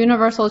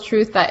universal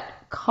truth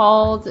that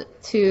called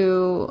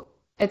to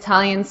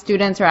Italian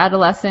students or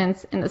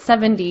adolescents in the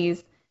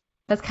 70s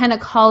that's kind of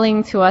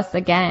calling to us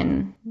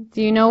again.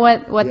 Do you know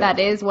what that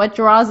is? What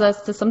draws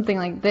us to something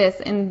like this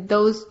in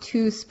those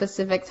two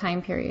specific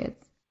time periods?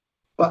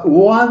 But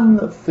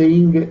one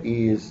thing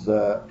is,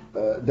 there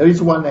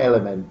is one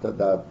element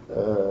that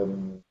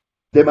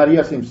De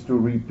Maria seems to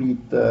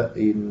repeat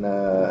in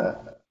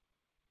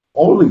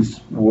all his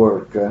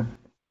work,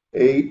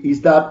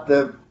 is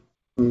that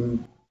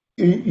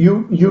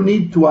you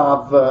need to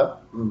have,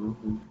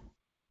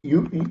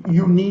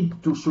 you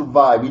need to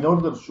survive. In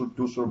order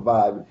to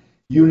survive,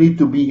 you need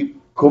to be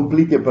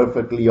completely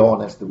perfectly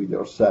honest with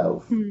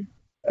yourself.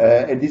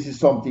 And this is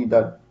something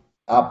that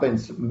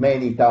happens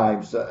many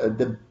times.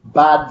 The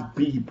bad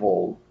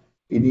people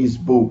in his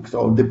books,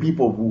 or the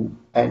people who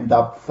end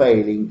up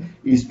failing,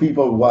 is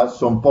people who at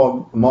some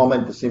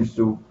moment seems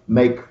to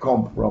make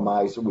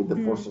compromise with the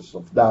forces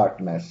of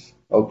darkness.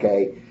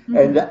 Okay,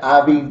 and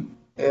having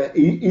it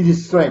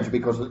is strange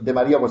because De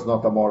Maria was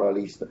not a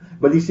moralist,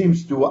 but he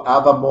seems to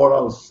have a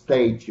moral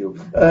statue.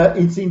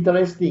 It's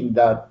interesting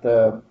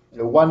that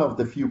one of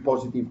the few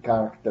positive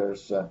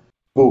characters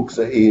books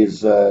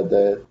is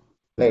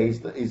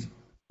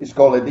is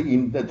called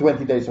in the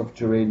 20 Days of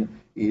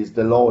Turin, is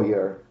the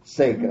lawyer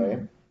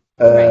Segre,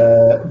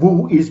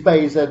 who is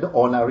based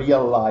on a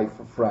real life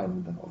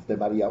friend of De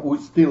Maria, who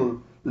is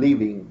still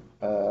living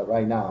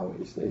right now,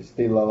 is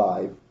still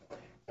alive.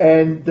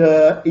 And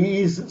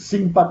he is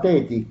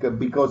sympathetic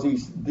because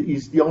he's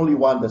the only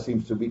one that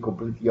seems to be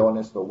completely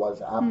honest of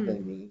what's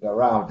happening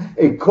around.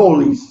 He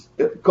calls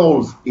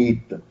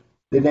it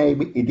the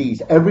name it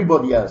is.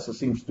 Everybody else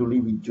seems to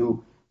live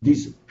into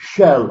this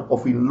shell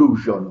of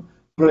illusion.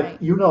 Right.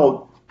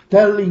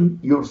 Telling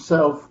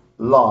yourself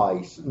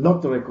lies,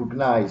 not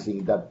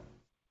recognizing that,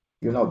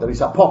 there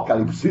is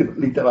apocalypse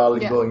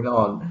literally going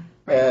on.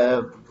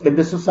 And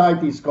the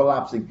society is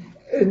collapsing.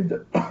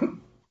 And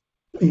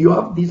you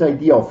have this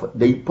idea of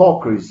the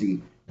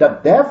hypocrisy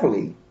that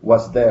definitely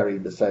was there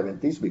in the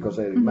 70s, because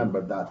I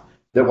remember that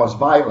there was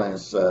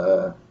violence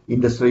in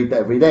the street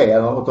every day,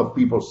 and a lot of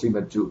people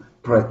seemed to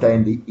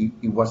pretend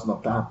it was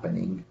not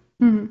happening.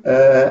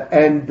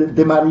 And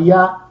De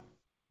Maria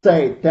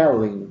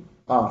telling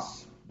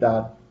us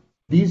that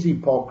this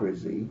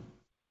hypocrisy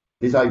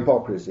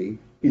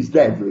is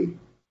deadly.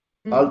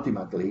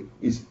 Ultimately,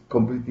 is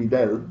completely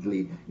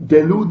deadly.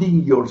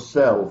 Deluding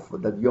yourself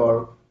that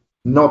you're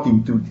not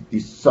into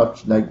this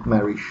such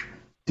nightmarish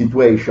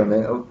situation,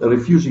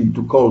 refusing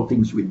to call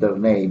things with their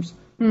names.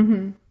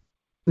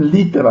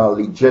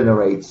 literally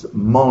generates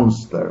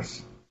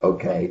monsters.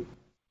 Okay.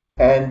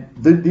 And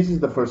this is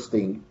the first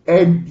thing.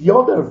 And the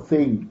other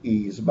thing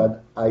is,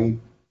 but I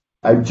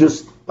will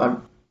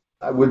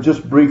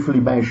just briefly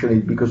mention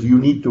it because you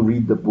need to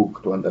read the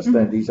book to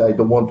understand this. I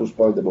don't want to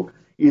spoil the book.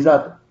 Is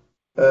that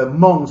a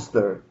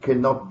monster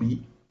cannot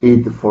be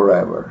hid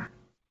forever.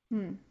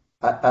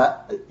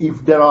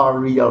 If there are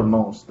real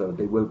monsters,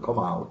 they will come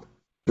out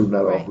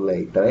sooner or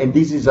later. And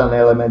this is an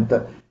element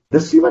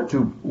that seems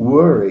to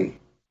worry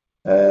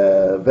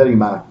very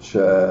much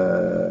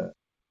De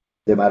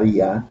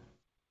Maria,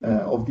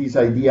 of this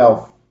idea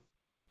of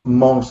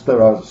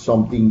monster as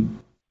something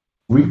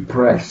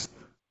repressed,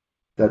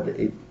 that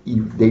if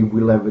they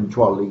will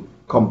eventually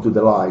come to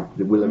the light,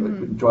 they will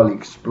eventually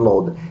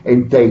explode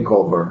and take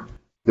over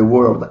the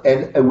world.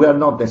 And we are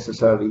not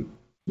necessarily,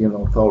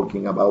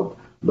 talking about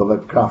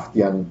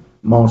Lovecraftian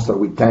monster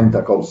with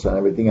tentacles and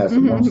everything else. The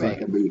monster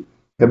can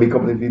be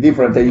completely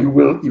different. And you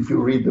will, if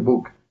you read the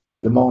book,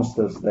 the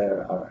monsters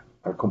there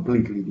are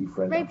completely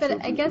different. Right,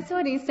 but I guess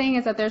what he's saying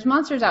is that there's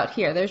monsters out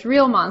here. There's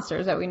real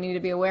monsters that we need to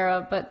be aware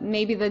of, but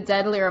maybe the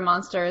deadlier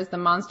monster is the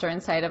monster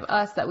inside of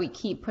us that we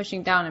keep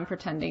pushing down and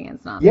pretending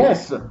it's not.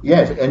 Yes,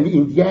 and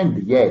in the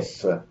end,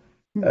 yes.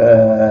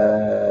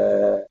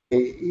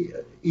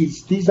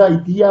 It's this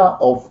idea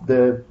of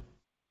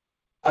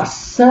a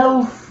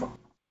self-built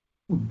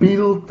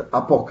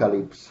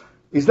apocalypse.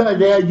 It's like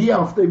the idea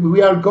of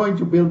we are going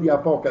to build the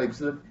apocalypse.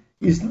 That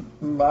is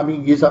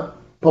a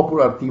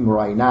popular theme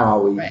right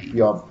now. If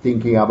you are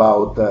thinking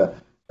about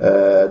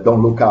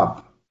Don't Look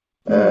Up,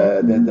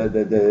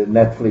 the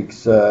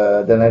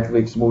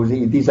Netflix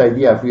movie, this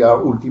idea we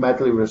are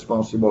ultimately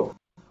responsible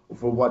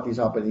for what is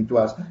happening to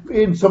us.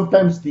 And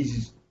sometimes this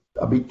is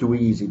a bit too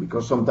easy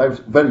because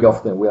very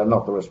often we are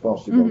not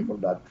responsible for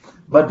that.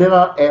 But there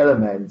are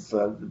elements,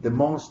 the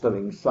monster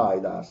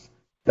inside us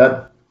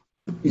that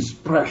is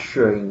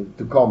pressuring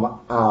to come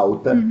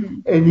out.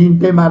 And in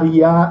De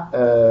Maria,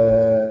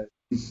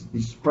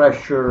 this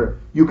pressure,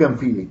 you can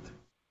feel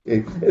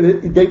it.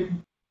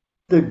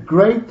 The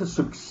great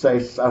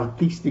success,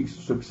 artistic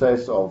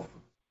success of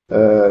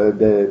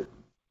the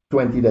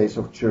 20 Days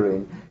of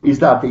Turin is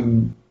that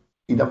in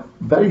a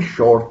very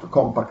short,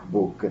 compact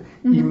book,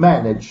 he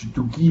managed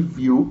to give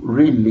you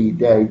really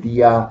the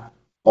idea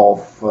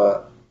of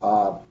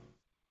a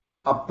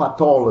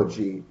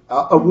pathology,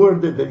 a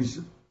word that is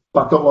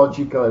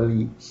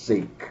pathologically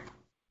sick.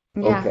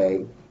 Yeah.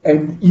 Okay.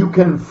 And you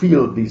can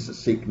feel this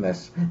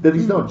sickness. That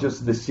is not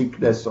just the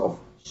sickness of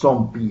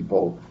some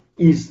people,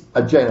 it's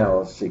a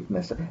general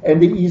sickness.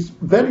 And it is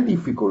very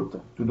difficult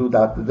to do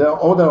that. There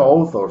are other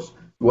authors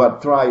who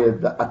have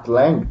tried at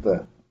length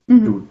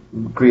to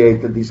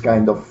create this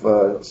kind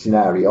of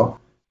scenario.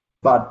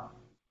 But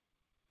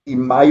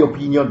in my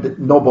opinion,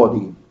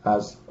 nobody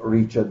has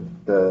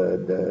reached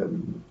the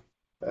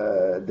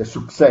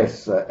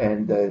success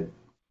and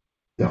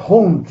the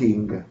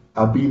haunting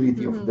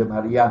ability of De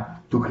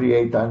Maria to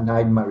create a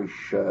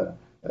nightmarish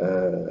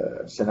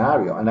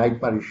scenario, a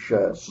nightmarish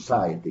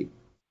society.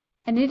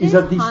 And it is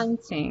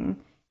haunting.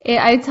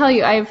 I tell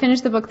you, I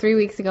finished the book 3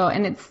 weeks ago,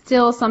 and it's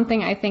still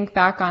something I think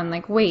back on,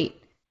 like, wait,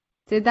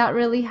 did that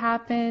really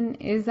happen?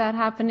 Is that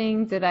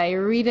happening? Did I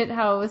read it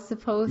how it was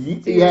supposed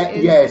to?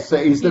 Yes,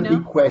 it's the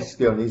big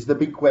question. It's the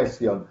big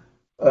question.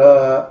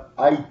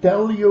 I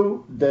tell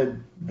you that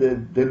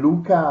the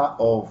Luca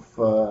of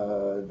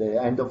the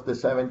end of the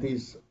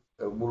 70s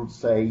would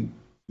say,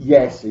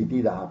 yes, it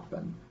did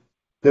happen.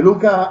 The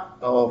Luca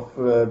of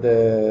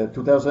the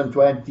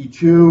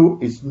 2022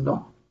 is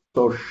not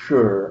so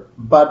sure,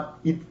 but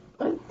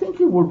I think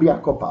it would be a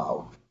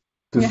cop-out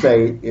to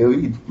say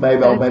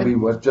maybe it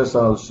was just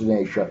an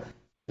hallucination.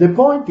 The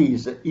point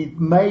is, it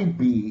may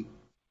be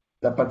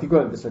that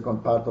particularly the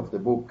second part of the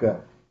book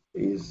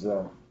is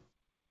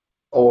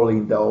all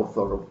in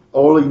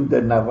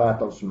the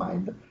narrator's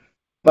mind.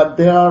 But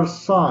there are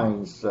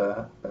signs,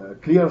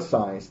 clear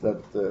signs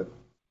that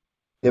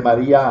De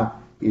Maria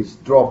is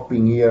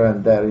dropping here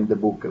and there in the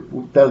book.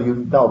 Will tell you,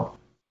 no,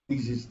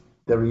 this is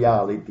the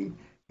reality.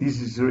 This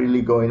is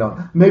really going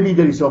on. Maybe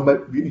there is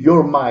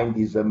your mind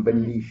is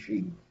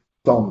embellishing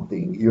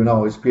something,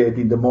 is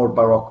creating the more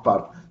baroque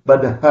part.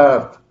 But the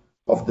heart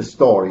of the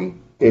story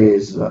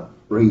is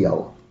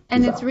real.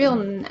 And it's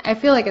real. I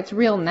feel like it's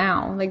real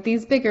now. Like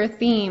these bigger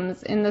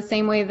themes, in the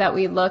same way that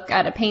we look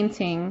at a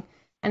painting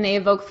and they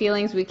evoke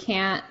feelings we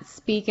can't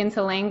speak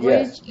into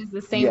language, is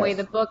the same way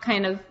the book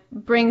kind of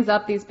brings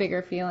up these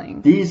bigger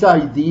feelings. This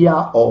idea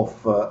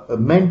of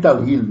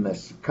mental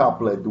illness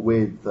coupled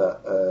with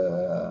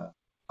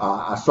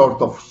a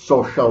sort of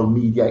social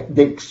media,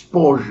 the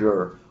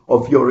exposure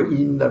of your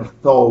inner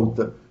thought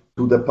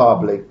to the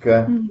public,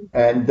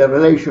 and the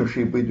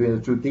relationship between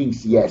the two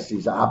things,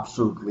 is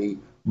absolutely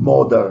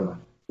modern.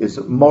 It's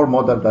more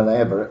modern than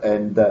ever,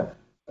 and that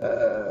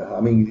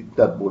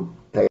would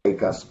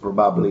take us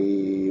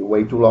probably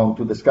way too long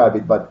to describe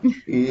it, but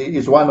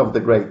it's one of the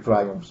great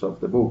triumphs of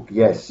the book.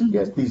 Yes,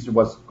 this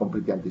was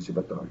completely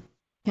anticipatory.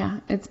 Yeah,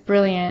 it's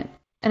brilliant.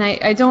 And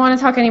I don't want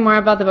to talk anymore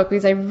about the book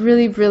because I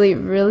really, really,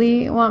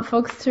 really want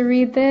folks to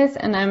read this,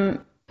 and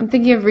I'm I'm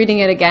thinking of reading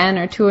it again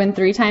or 2 and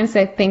 3 times.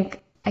 I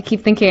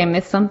keep thinking I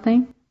missed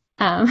something.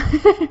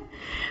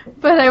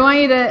 But I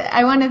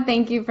want to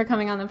thank you for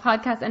coming on the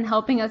podcast and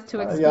helping us to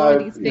explore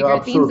these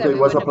bigger themes that we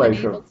wouldn't have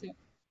been able to.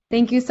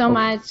 Thank you so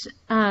much.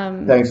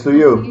 Thanks to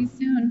you. See you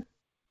soon.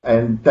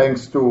 And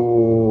thanks to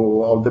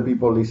all the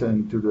people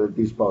listening to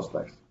this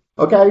podcast.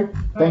 Okay,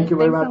 thank you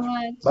very much. So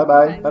much.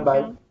 Bye-bye.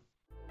 Bye-bye.